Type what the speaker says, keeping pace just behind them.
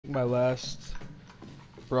my last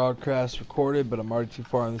broadcast recorded, but I'm already too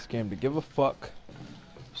far in this game to give a fuck.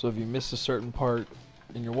 So if you missed a certain part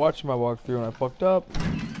and you're watching my walkthrough and I fucked up,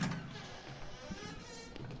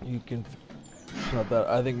 you can. It's not that.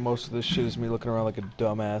 I think most of this shit is me looking around like a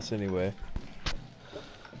dumbass anyway.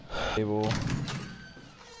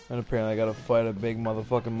 And apparently I gotta fight a big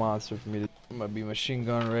motherfucking monster for me to. I might be machine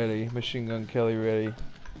gun ready, machine gun Kelly ready.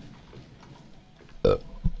 Oh.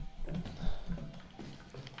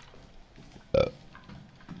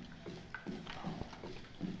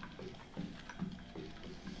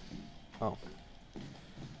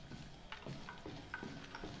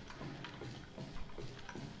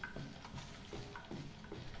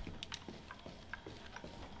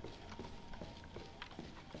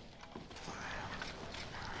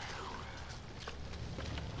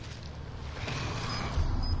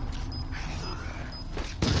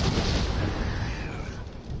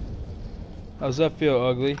 How's that feel,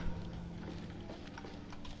 ugly?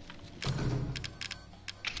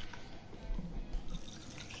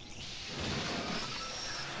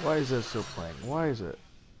 Why is that still playing? Why is it?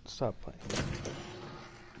 Stop playing.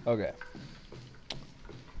 Okay.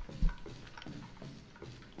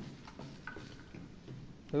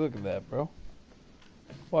 Hey, look at that, bro.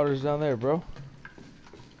 Water's down there, bro.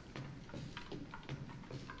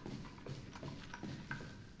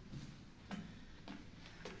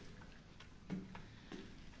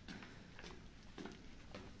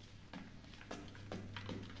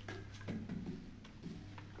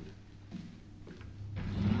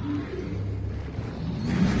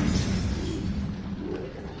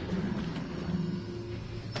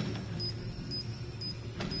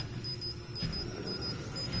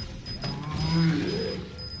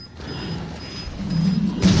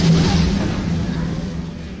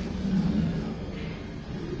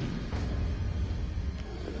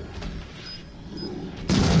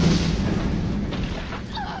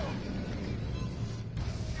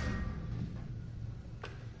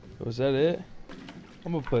 Was that it?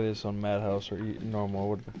 I'm gonna play this on Madhouse or normal,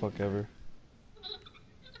 what the fuck ever.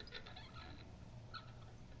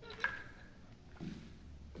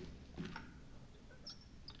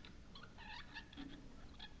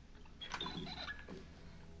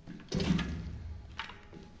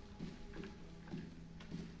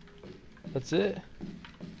 That's it?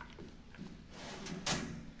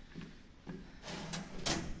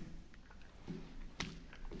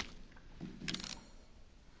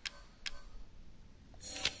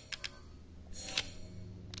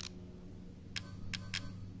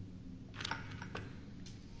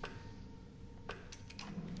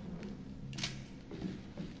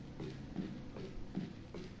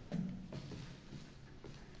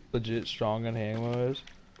 Legit strong on hand was.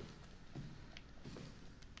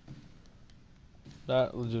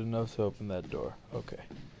 Not legit enough to open that door. Okay.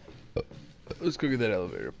 Let's go get that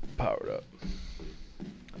elevator powered up.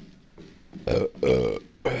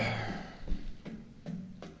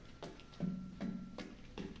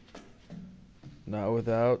 Not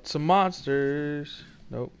without some monsters.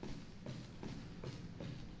 Nope.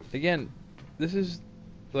 Again, this is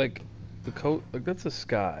like the coat. Like that's a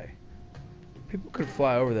sky. People could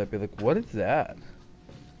fly over that and be like, what is that?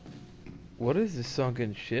 What is this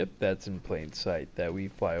sunken ship that's in plain sight that we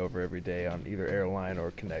fly over every day on either airline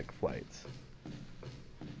or connect flights?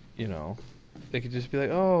 You know, they could just be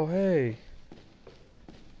like, oh, hey.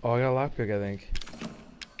 Oh, I got a lockpick, I think.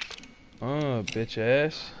 Oh, bitch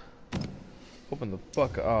ass. Open the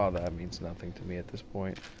fuck up. Oh, that means nothing to me at this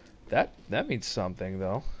point. That means something,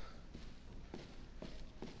 though.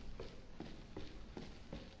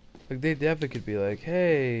 Like, they definitely could be like,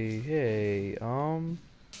 hey,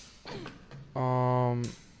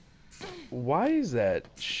 why is that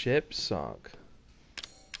ship sunk?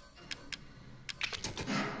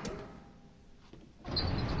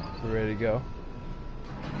 We're ready to go.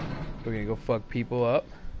 We're gonna go fuck people up.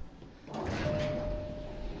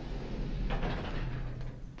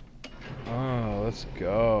 Oh, let's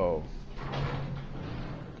go.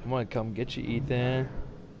 Come on, come get you, Ethan.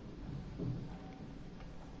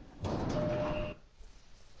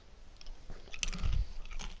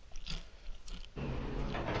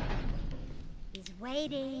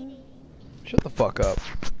 Waiting. Shut the fuck up.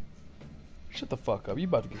 Shut the fuck up. You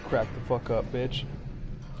about to get cracked the fuck up, bitch.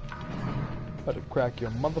 About to crack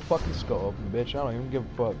your motherfucking skull open, bitch. I don't even give a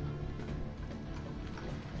fuck.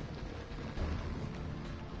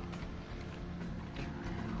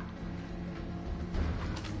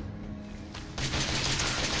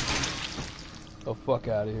 Oh, fuck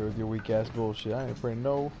out of here with your weak ass bullshit. I ain't afraid of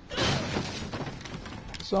no.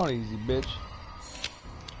 It's on easy, bitch.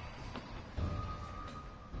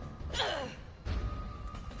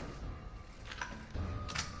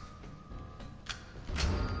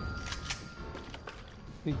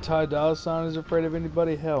 Think Ty Dolla Sign is afraid of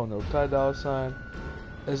anybody? Hell no. Ty Dolla Sign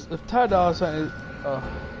is. If Ty Dolla Sign is.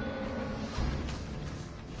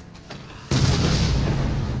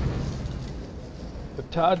 If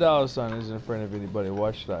Ty Dolla Sign isn't afraid of anybody,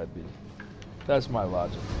 why should I be? That's my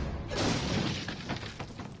logic.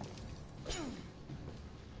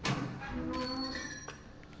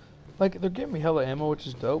 Like, they're giving me hella ammo, which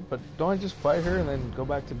is dope, but don't I just fight her and then go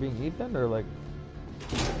back to being Ethan? Or, like...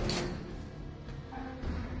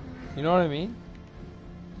 You know what I mean?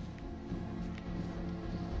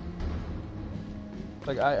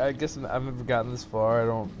 Like, I guess I've never gotten this far, I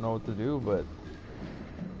don't know what to do, but...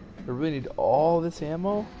 I really need all this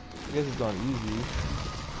ammo? I guess it's not easy.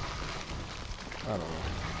 I don't know.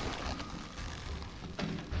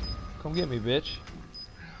 Come get me, bitch.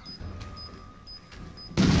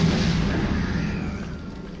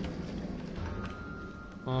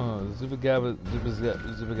 Oh, Zubagabba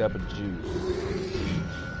juice.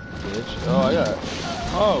 Bitch. Oh, I got it.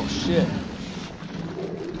 Oh, shit.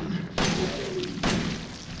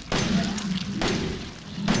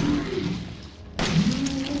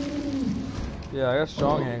 Yeah, I got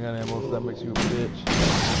strong handgun ammo if that makes you a bitch.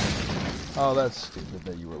 Oh, that's stupid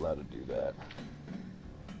that you were allowed to do that.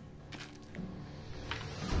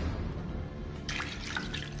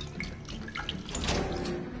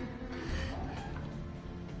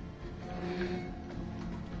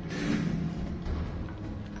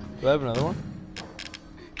 Do I have another one?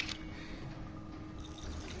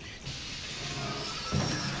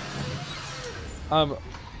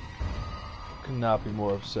 Could not be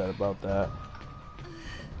more upset about that.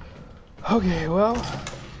 Okay, well,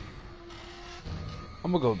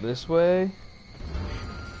 I'm gonna go this way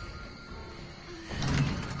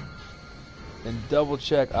and double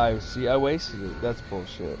check. I wasted it. That's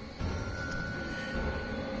bullshit.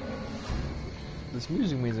 This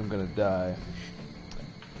music means I'm gonna die.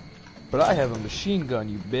 But I have a machine gun,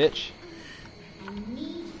 you bitch. I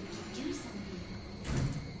need to do something.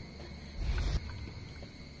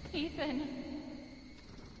 Ethan.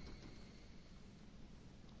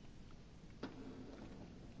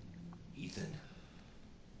 Ethan.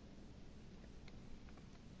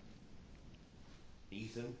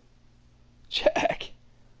 Ethan. Jack.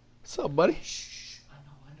 What's up, buddy? Shh. I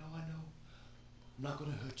know. I'm not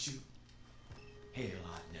gonna hurt you. Hell,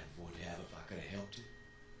 I'd never would have if I could have helped you.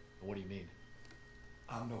 What do you mean?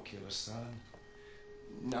 I'm no killer, son.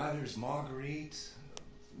 Neither is Marguerite,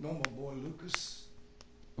 nor my boy Lucas.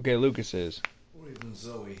 Okay, Lucas is. Or even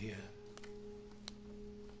Zoe here.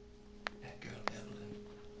 That girl, Evelyn.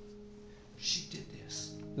 She did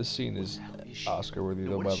this. This scene is How is she? Oscar worthy,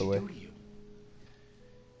 And though, what by did the she way. do to you?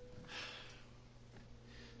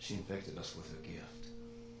 She infected us with her gift.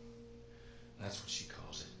 That's what she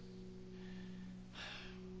calls it.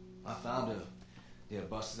 I found her near a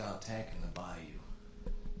busted out tank in the bayou.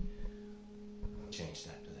 Changed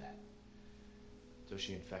after that. So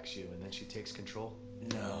she infects you and then she takes control?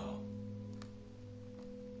 No.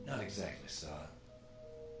 Not exactly, son.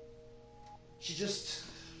 She just...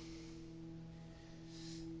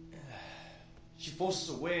 She forces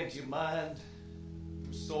her way into your mind,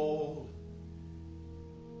 your soul.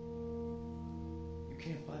 You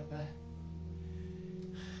can't fight back.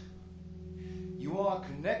 You are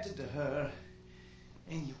connected to her,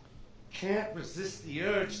 and you can't resist the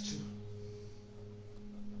urge to...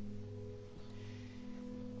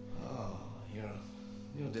 Oh, you're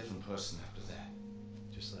a different person after that.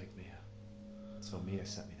 Just like Mia. So Mia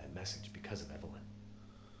sent me that message because of Evelyn.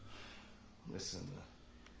 Listen,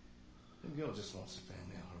 the girl just wants a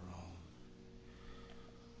family of her own.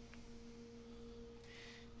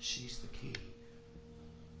 She's the key.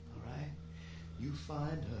 All right? You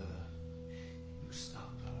find her. You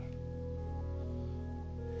stop her.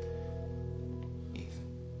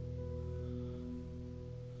 Ethan.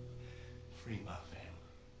 Free my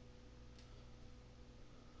family.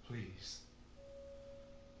 Please.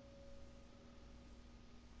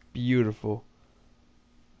 Beautiful.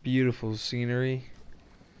 Beautiful scenery.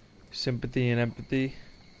 Sympathy and empathy.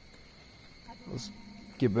 Let's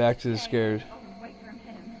get back to the scared. Away from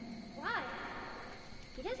him. Why?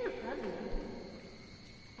 He doesn't love you.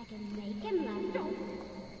 I can make him love you.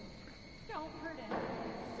 Don't hurt him.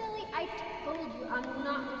 Silly, I told you I'm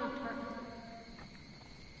not gonna hurt him.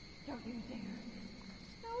 Don't you dare.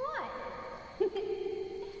 So what?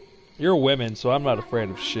 You're women, so I'm not afraid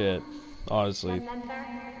of shit. Honestly. Remember?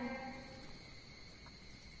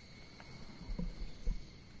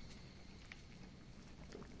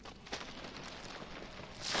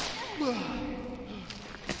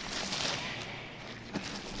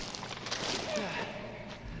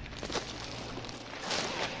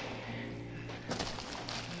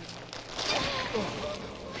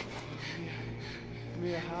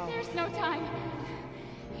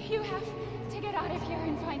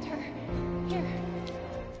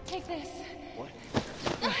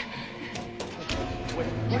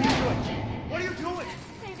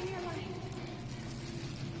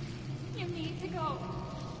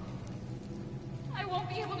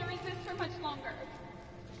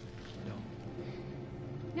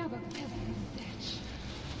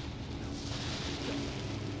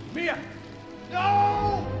 Mia!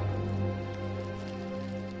 No!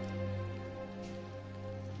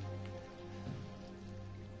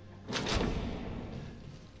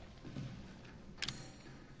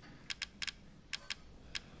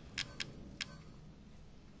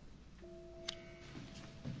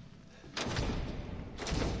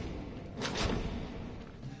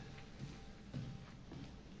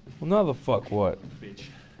 Well, now the fuck what? Bitch.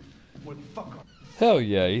 What the fuck are... Hell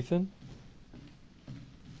yeah, Ethan.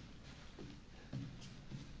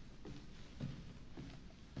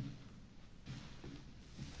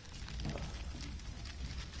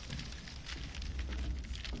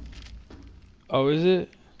 Oh, is it?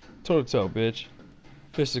 Toe to toe, bitch.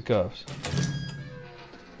 Fisticuffs.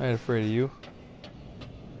 I ain't afraid of you.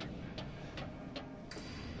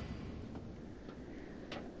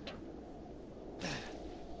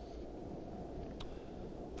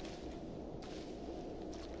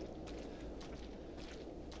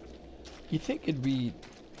 You think it'd be...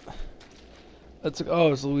 That's like,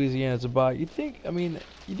 oh, it's Louisiana, it's a bot. You think, I mean,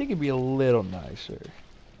 you think it'd be a little nicer.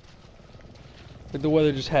 Like the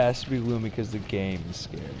weather just has to be gloomy because the game is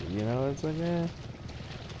scary, you know? It's like, eh.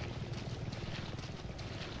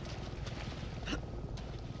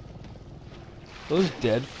 Those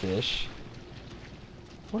dead fish.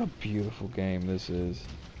 What a beautiful game this is.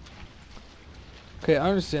 Okay, I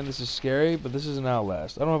understand this is scary, but this is an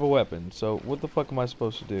Outlast. I don't have a weapon, so what the fuck am I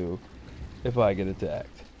supposed to do if I get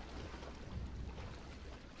attacked?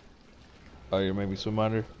 Oh, you're gonna make me swim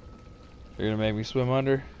under? You're gonna make me swim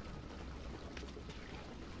under?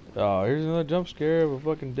 Oh, here's another jump scare of a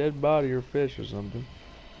fucking dead body or fish or something.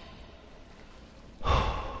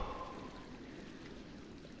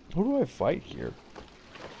 Who do I fight here?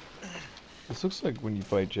 This looks like when you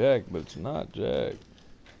fight Jack, but it's not Jack.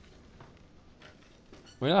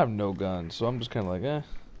 I mean, I have no guns, so I'm just kind of like, eh.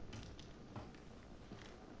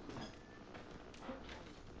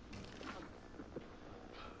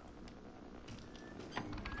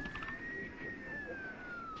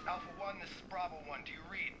 Alpha 1, this is Bravo 1. Do you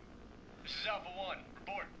read? This is Alpha 1.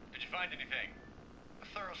 Report. Did you find anything? A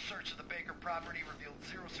thorough search of the Baker property revealed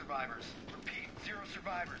 0 survivors. Repeat, 0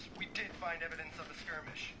 survivors. We did find evidence of a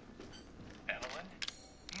skirmish. Evelyn?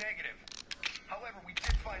 Negative. However, we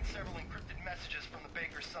did find several encrypted messages from the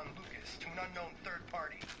Baker's son Lucas to an unknown third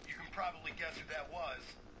party. You can probably guess who that was.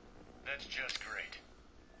 That's just great.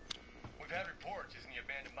 We've had reports using the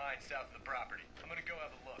abandoned mine south of the property. I'm gonna go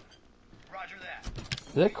have a look. Roger that.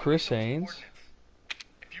 Is that Chris Haynes?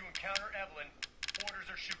 If you encounter Evelyn, orders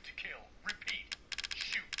are shoot to kill. Repeat,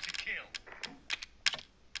 shoot to kill.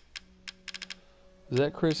 Is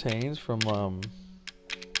that Chris Haynes from,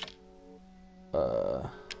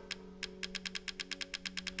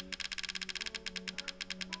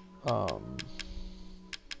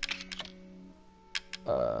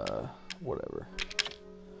 whatever.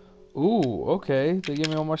 Ooh, okay. They give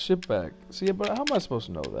me all my shit back. See, but how am I supposed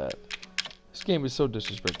to know that? This game is so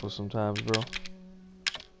disrespectful sometimes, bro.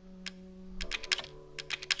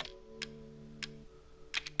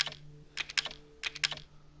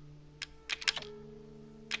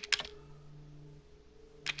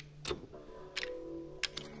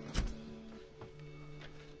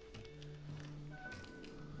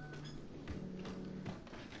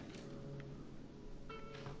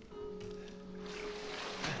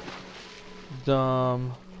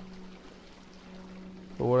 Dumb.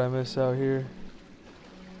 But what I miss out here?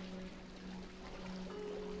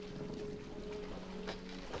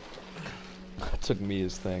 I took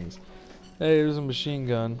Mia's things. Hey, there's a machine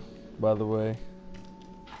gun, by the way.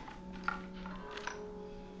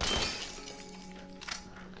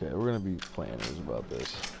 Okay, we're gonna be planners about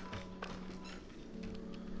this.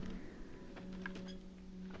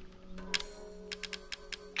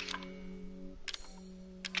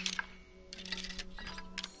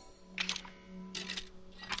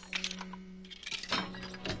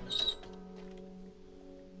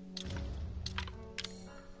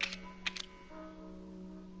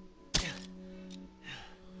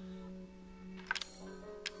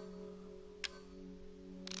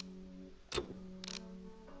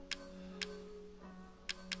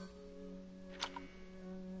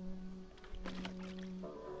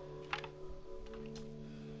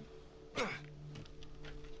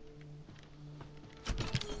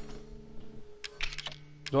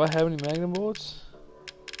 Do I have any magnum bullets?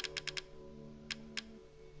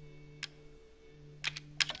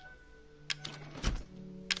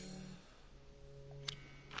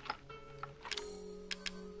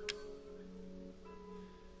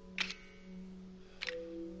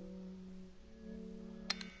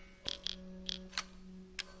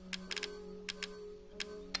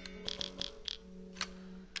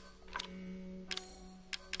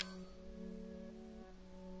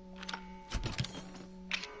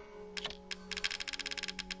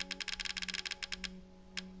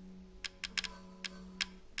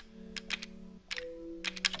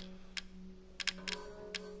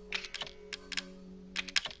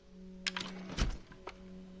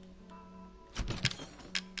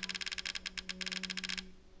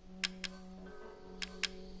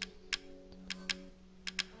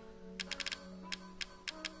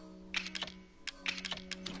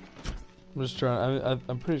 I'm just trying.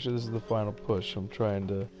 I'm pretty sure this is the final push. I'm trying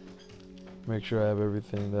to make sure I have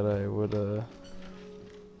everything that I would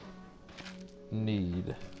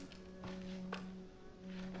need.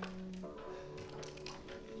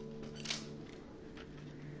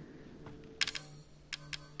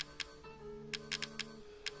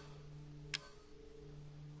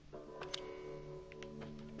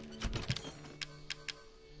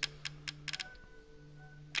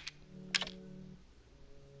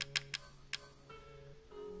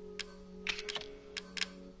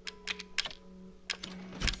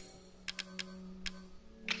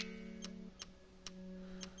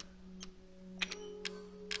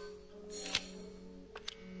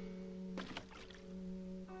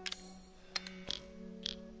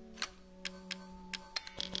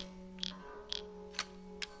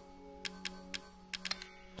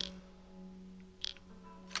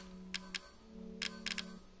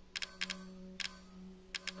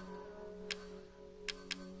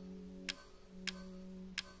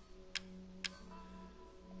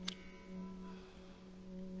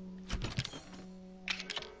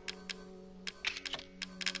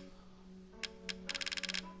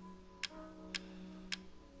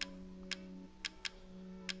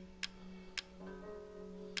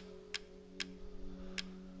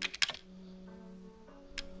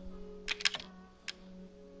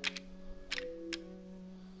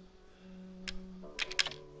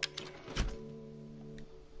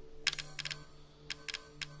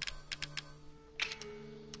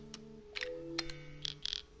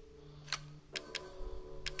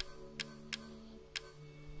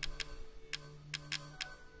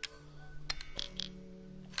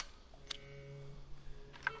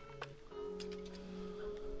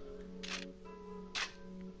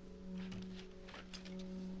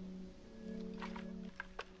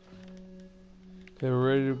 Okay, we're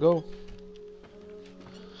ready to go.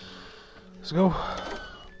 Let's go.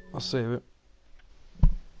 I'll save it.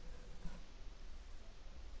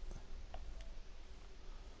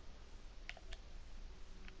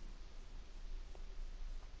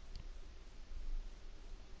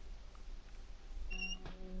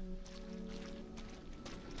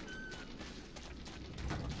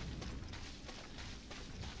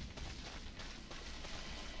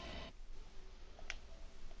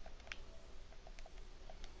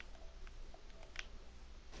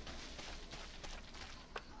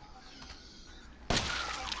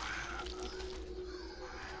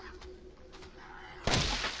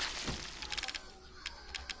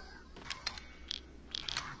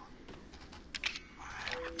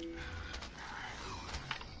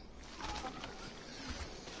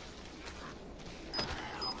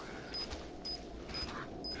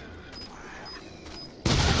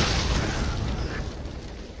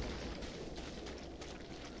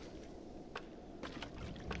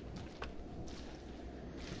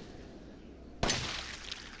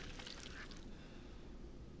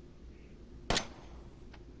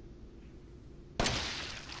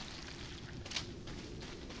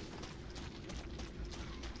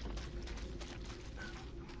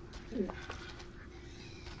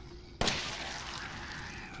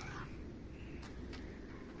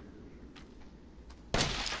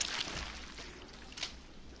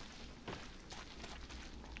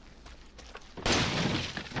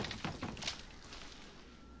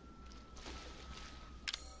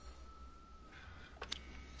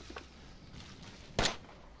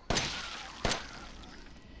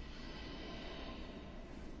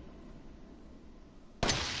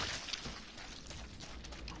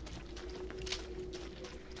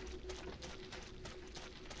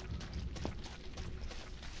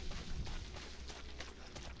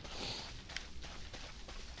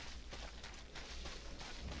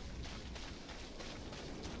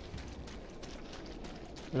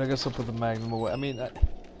 And I guess I'll put the Magnum away. I mean,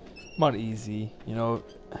 not easy, you know.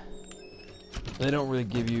 They don't really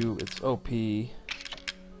give you its OP.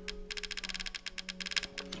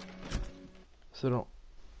 So don't.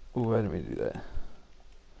 Ooh, I didn't mean to do that.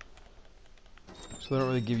 So they don't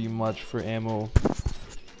really give you much for ammo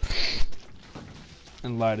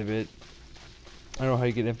in light of it. I don't know how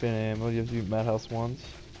you get infinite ammo. You have to do Madhouse ones.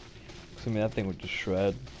 Cause, I mean, that thing would just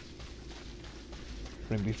shred.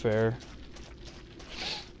 Wouldn't be fair.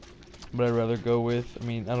 But I'd rather go with, I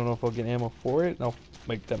mean, I don't know if I'll get ammo for it, and I'll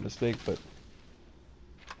make that mistake, but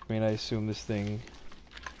I mean, I assume this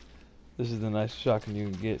is the nice shotgun you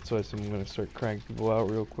can get, so I assume I'm going to start cranking people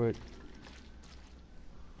out real quick.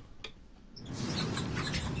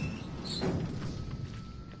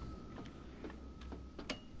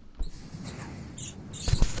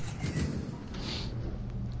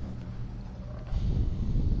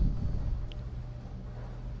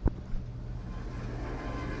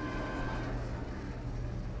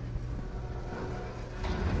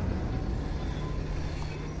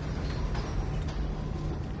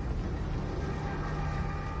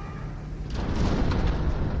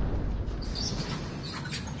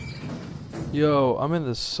 Yo, I'm in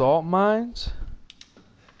the salt mines?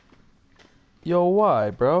 Yo, why,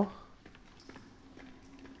 bro?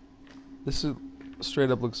 This is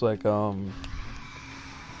straight up looks like, oh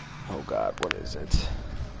god, what is it?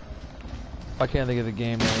 I can't think of the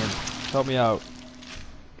game name. Help me out.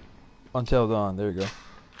 Until Dawn, there you go.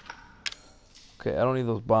 Okay, I don't need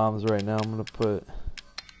those bombs right now. I'm gonna put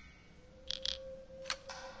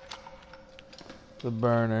the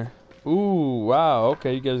burner. Ooh, wow,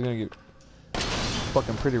 okay, you guys are gonna get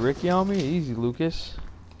fucking Pretty Ricky on me? Easy, Lucas.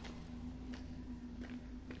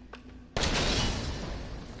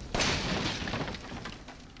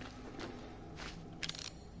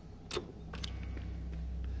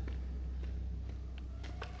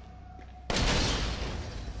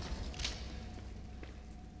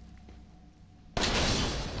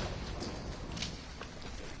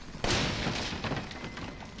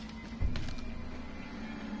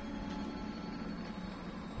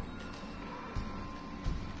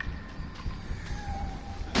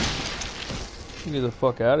 You can get the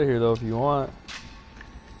fuck out of here though if you want.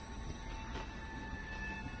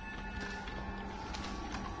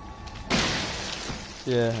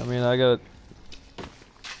 Yeah, I mean I got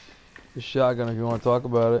a shotgun if you want to talk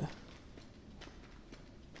about it.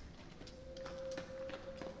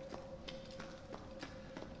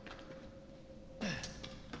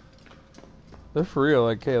 They're for real,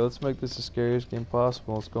 like, hey, let's make this the scariest game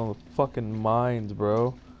possible. Let's go in the fucking mines,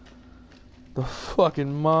 bro. The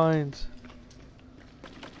fucking mines.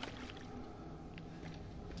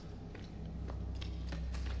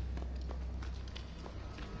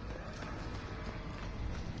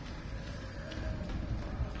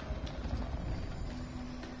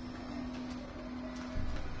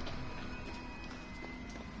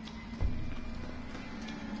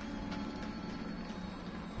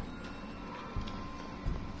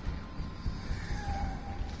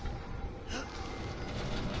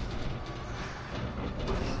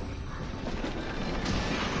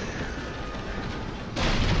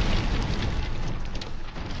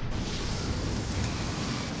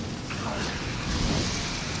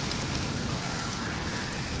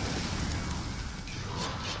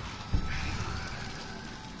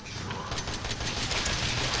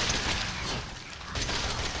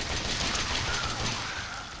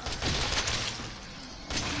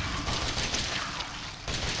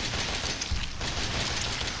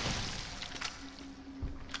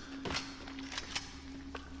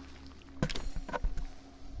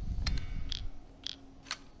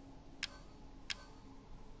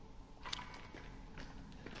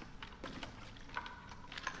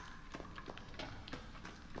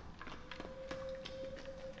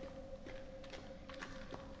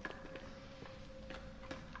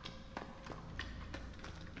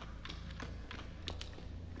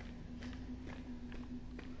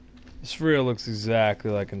 This real looks exactly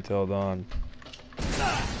like Until Dawn.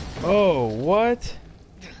 Oh, what?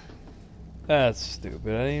 That's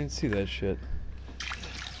stupid. I didn't even see that shit.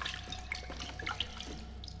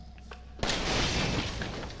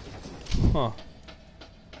 Huh.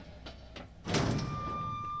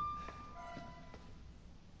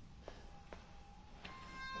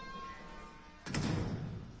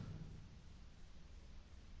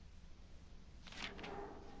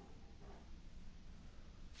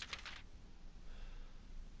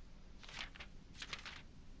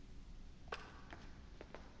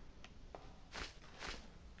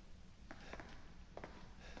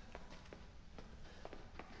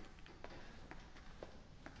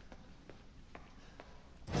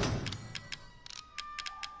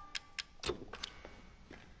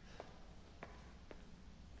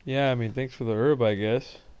 Yeah, I mean, thanks for the herb, I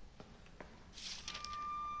guess.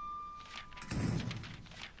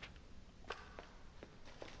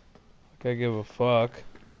 Like I give a fuck.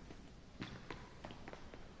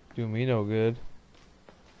 Do me no good.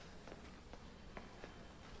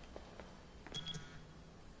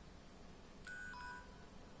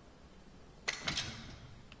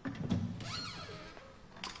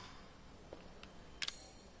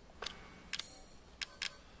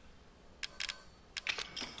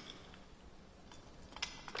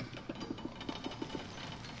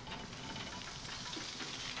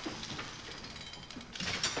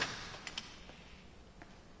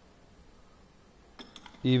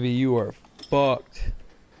 Evie, you are fucked.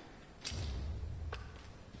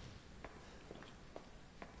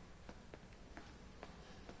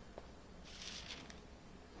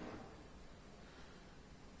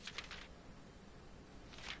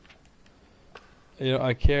 You know,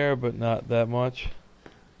 I care, but not that much.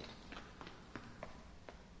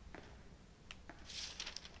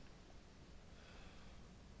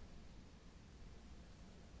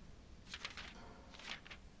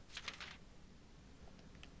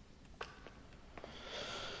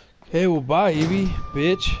 Hey, well, bye, Evie,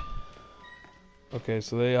 bitch. Okay,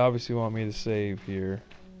 so they obviously want me to save here.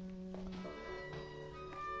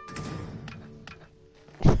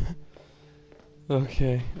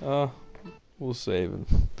 Okay, we'll save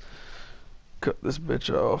and cut this bitch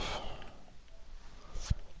off.